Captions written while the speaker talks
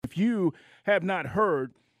if you have not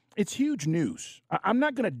heard, it's huge news. I'm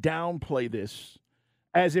not going to downplay this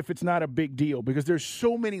as if it's not a big deal because there's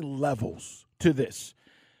so many levels to this.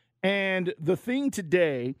 And the thing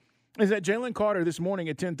today is that Jalen Carter this morning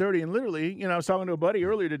at 10:30, and literally, I was talking to a buddy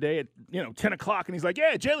earlier today at, 10 o'clock, and he's like,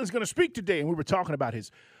 yeah, Jalen's going to speak today. And we were talking about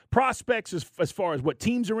his prospects as far as what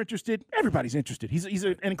teams are interested. Everybody's interested. He's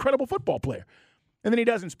an incredible football player. And then he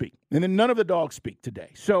doesn't speak. And then none of the dogs speak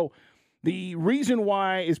today. So the reason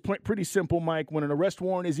why is pretty simple, Mike. When an arrest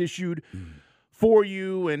warrant is issued for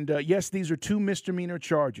you, and yes, these are 2 misdemeanor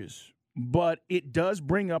charges, but it does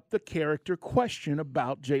bring up the character question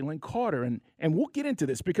about Jalen Carter. And we'll get into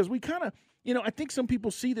this because we kind of, I think some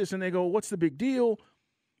people see this and they go, what's the big deal?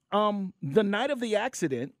 The night of the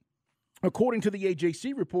accident, according to the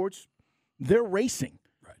AJC reports, they're racing.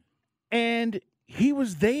 Right. And he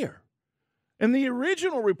was there. In the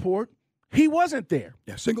original report, he wasn't there.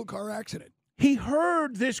 Yeah, single car accident. He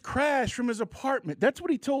heard this crash from his apartment. That's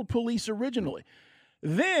what he told police originally.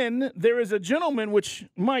 Then there is a gentleman, which,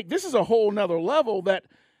 Mike, this is a whole nother level, that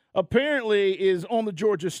apparently is on the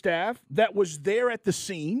Georgia staff that was there at the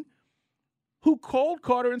scene, who called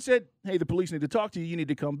Carter and said, hey, the police need to talk to you. You need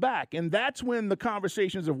to come back. And that's when the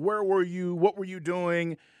conversations of where were you, what were you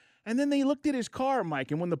doing, and then they looked at his car,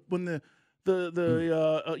 Mike, and when the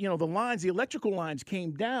lines, the electrical lines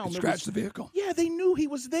came down. It scratched the vehicle. Yeah, they knew he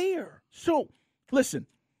was there. So, listen,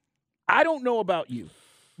 I don't know about you,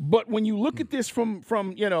 but when you look at this from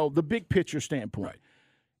the big picture standpoint, right.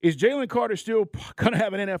 Is Jalen Carter still going to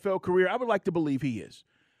have an NFL career? I would like to believe he is.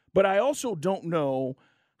 But I also don't know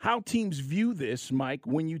how teams view this, Mike,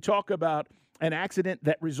 when you talk about an accident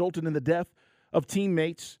that resulted in the death of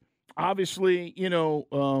teammates. Obviously,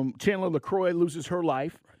 Chandler LaCroix loses her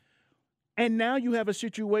life. And now you have a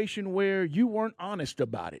situation where you weren't honest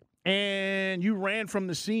about it, and you ran from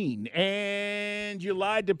the scene, and you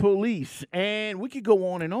lied to police, and we could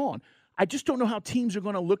go on and on. I just don't know how teams are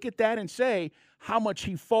going to look at that and say how much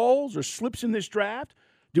he falls or slips in this draft.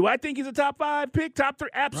 Do I think he's a top 5 pick, top 3?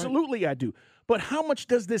 Absolutely, right. I do. But how much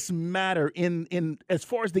does this matter in as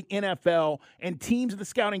far as the NFL and teams of the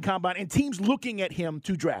scouting combine and teams looking at him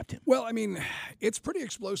to draft him? Well, I mean, it's pretty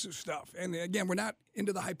explosive stuff. And again, we're not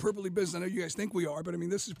into the hyperbole business. I know you guys think we are, but I mean,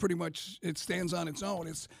 this is pretty much, it stands on its own.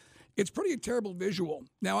 It's pretty a terrible visual.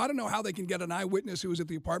 Now, I don't know how they can get an eyewitness who was at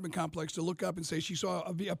the apartment complex to look up and say she saw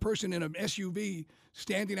a person in an SUV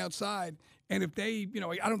standing outside. And if they,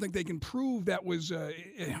 I don't think they can prove that was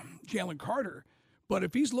Jalen Carter. But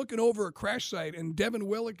if he's looking over a crash site and Devin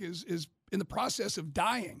Willock is in the process of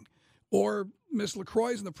dying, or Miss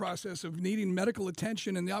LaCroix is in the process of needing medical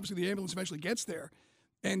attention, and obviously the ambulance eventually gets there,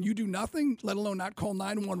 and you do nothing, let alone not call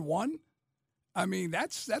 911, I mean,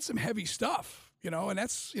 that's some heavy stuff, and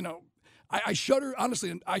that's, I shudder,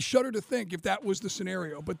 honestly, I shudder to think if that was the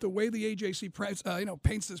scenario. But the way the AJC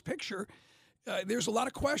paints this picture, there's a lot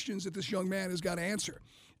of questions that this young man has got to answer.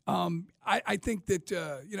 I think that,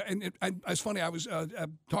 it's funny. I was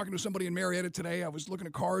talking to somebody in Marietta today. I was looking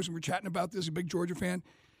at cars and we're chatting about this, a big Georgia fan.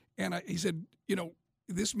 And he said,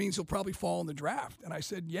 this means he'll probably fall in the draft. And I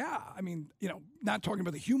said, yeah, I mean, not talking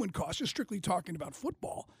about the human cost, just strictly talking about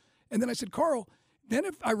football. And then I said, Carl, then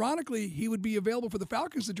if ironically he would be available for the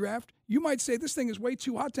Falcons to draft, you might say this thing is way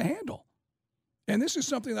too hot to handle. And this is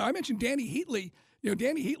something that I mentioned Danny Heatley.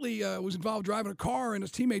 Danny Heatley was involved driving a car, and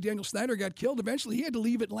his teammate Daniel Snyder got killed. Eventually, he had to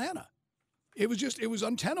leave Atlanta. It was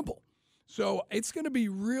untenable. So it's going to be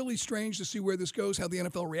really strange to see where this goes, how the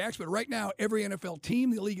NFL reacts. But right now, every NFL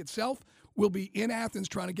team, the league itself, will be in Athens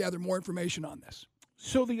trying to gather more information on this.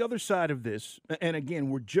 So the other side of this, and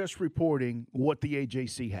again, we're just reporting what the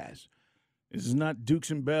AJC has. This is not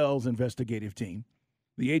Dukes and Bell's investigative team.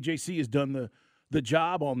 The AJC has done the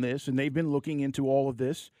job on this, and they've been looking into all of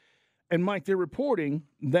this. And, Mike, they're reporting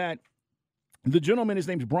that the gentleman, his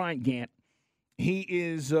name's Bryant Gant, he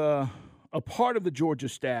is a part of the Georgia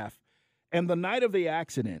staff. And the night of the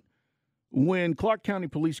accident, when Clark County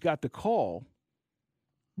Police got the call,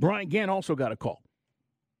 Bryant Gant also got a call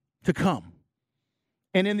to come.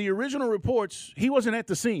 And in the original reports, he wasn't at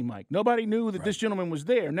the scene, Mike. Nobody knew that this gentleman was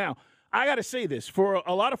there. Now, I got to say this. For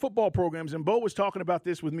a lot of football programs, and Bo was talking about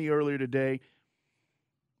this with me earlier today,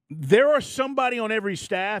 there are somebody on every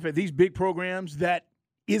staff at these big programs that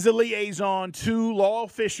is a liaison to law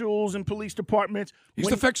officials and police departments. He's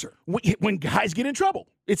the fixer. When guys get in trouble.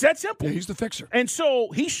 It's that simple. Yeah, he's the fixer. And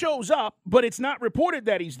so he shows up, but it's not reported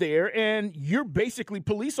that he's there, and you're basically,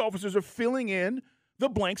 police officers are filling in the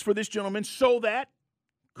blanks for this gentleman so that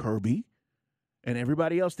Kirby and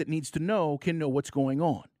everybody else that needs to know can know what's going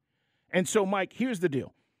on. And so, Mike, here's the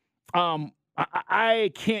deal.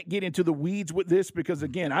 I can't get into the weeds with this because,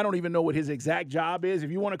 again, I don't even know what his exact job is.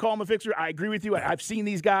 If you want to call him a fixer, I agree with you. I've seen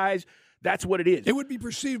these guys. That's what it is. It would be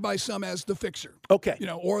perceived by some as the fixer. Okay.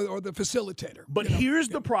 Or the facilitator. But here's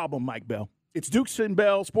the problem, Mike Bell. It's Dukes and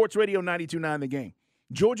Bell, Sports Radio 92.9 The Game.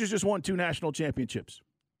 Georgia's just won 2 national championships.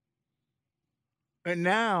 And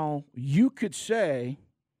now you could say,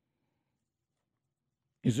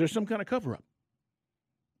 is there some kind of cover-up?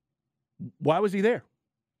 Why was he there?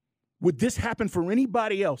 Would this happen for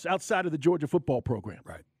anybody else outside of the Georgia football program?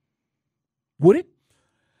 Right. Would it?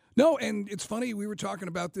 No, and it's funny. We were talking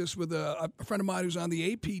about this with a friend of mine who's on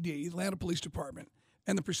the APD, Atlanta Police Department,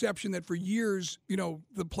 and the perception that for years,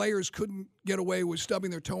 the players couldn't get away with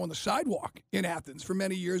stubbing their toe on the sidewalk in Athens for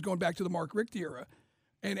many years, going back to the Mark Richt era.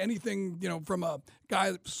 And anything, from a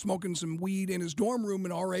guy smoking some weed in his dorm room,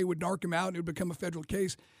 an RA would narc him out and it would become a federal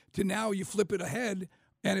case, to now you flip it ahead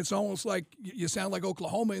and it's almost like you sound like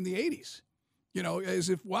Oklahoma in the 80s, as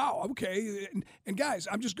if, wow, okay. And guys,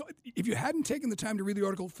 if you hadn't taken the time to read the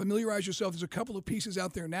article, familiarize yourself. There's a couple of pieces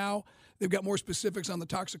out there now. They've got more specifics on the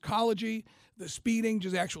toxicology, the speeding,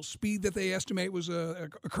 just the actual speed that they estimate was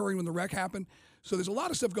occurring when the wreck happened. So there's a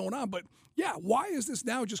lot of stuff going on. But, yeah, why is this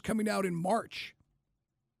now just coming out in March?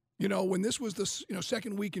 When this was the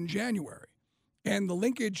second week in January, and the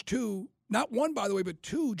linkage to not one, by the way, but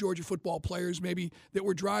 2 Georgia football players maybe that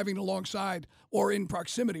were driving alongside or in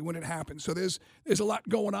proximity when it happened. So there's a lot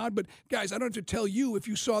going on. But guys, I don't have to tell you, if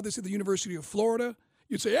you saw this at the University of Florida,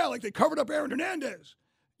 you'd say, yeah, like they covered up Aaron Hernandez.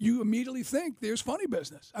 You immediately think there's funny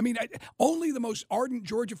business. I mean, only the most ardent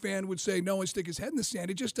Georgia fan would say no and stick his head in the sand.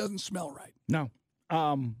 It just doesn't smell right. No.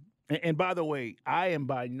 And by the way, I am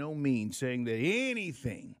by no means saying that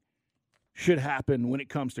anything should happen when it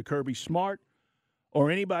comes to Kirby Smart or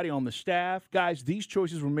anybody on the staff. Guys, these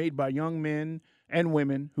choices were made by young men and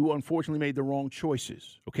women who unfortunately made the wrong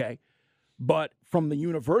choices, okay? But from the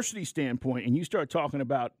university standpoint, and you start talking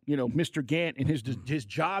about, Mr. Gant and his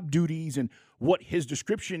job duties and what his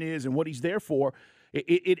description is and what he's there for,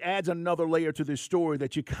 it adds another layer to this story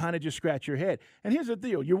that you kind of just scratch your head. And here's the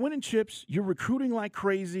deal. You're winning chips. You're recruiting like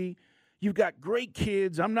crazy. You've got great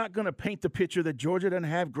kids. I'm not going to paint the picture that Georgia doesn't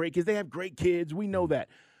have great kids. They have great kids. We know that.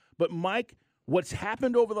 But, Mike, what's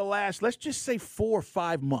happened over the last, let's just say 4 or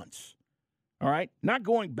 5 months, all right? Not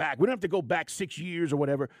going back. We don't have to go back 6 years or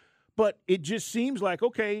whatever. But it just seems like,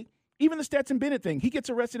 okay, even the Stetson Bennett thing, he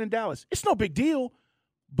gets arrested in Dallas. It's no big deal,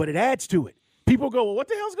 but it adds to it. People go, well, what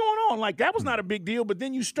the hell's going on? Like, that was not a big deal. But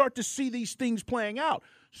then you start to see these things playing out.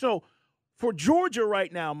 So, for Georgia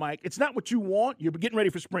right now, Mike, it's not what you want. You're getting ready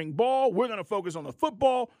for spring ball. We're going to focus on the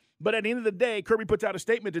football. But at the end of the day, Kirby puts out a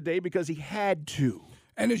statement today because he had to.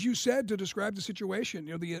 And as you said, to describe the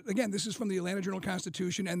situation, again, this is from the Atlanta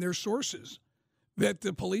Journal-Constitution and their sources, that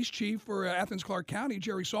the police chief for Athens-Clarke County,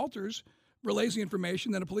 Jerry Salters, relays the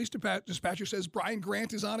information that a police dispatcher says Brian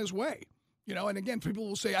Grant is on his way. And again, people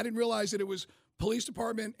will say, I didn't realize that it was police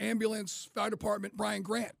department, ambulance, fire department, Brian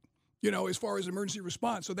Grant. As far as emergency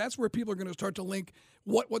response. So that's where people are going to start to link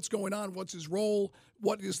what's going on, what's his role,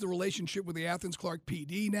 what is the relationship with the Athens-Clarke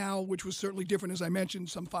PD now, which was certainly different, as I mentioned,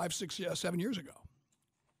 some 5, 6, 7 years ago.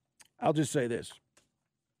 I'll just say this.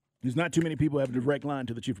 There's not too many people who have a direct line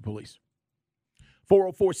to the chief of police.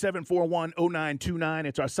 404-741-0929.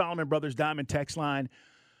 It's our Solomon Brothers Diamond text line.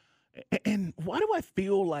 And why do I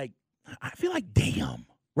feel like damn,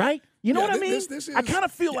 right? You know what I mean? This is, I kind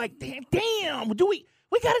of feel like, damn,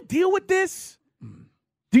 we got to deal with this?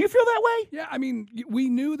 Do you feel that way? Yeah, I mean, we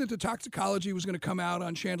knew that the toxicology was going to come out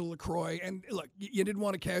on Chandler LaCroix. And look, you didn't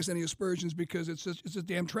want to cast any aspersions because it's a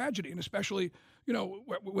damn tragedy. And especially,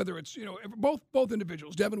 whether it's, both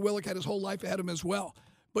individuals. Devin Willock had his whole life ahead of him as well.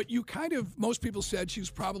 But most people said she was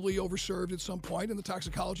probably overserved at some point, and the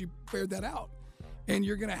toxicology bared that out. And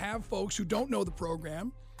you're going to have folks who don't know the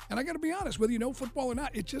program. And I got to be honest, whether you know football or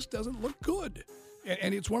not, it just doesn't look good.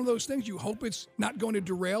 And it's one of those things, you hope it's not going to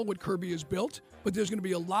derail what Kirby has built, but there's going to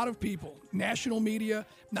be a lot of people, national media,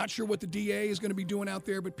 not sure what the DA is going to be doing out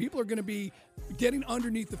there, but people are going to be getting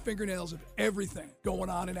underneath the fingernails of everything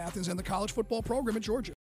going on in Athens and the college football program at Georgia.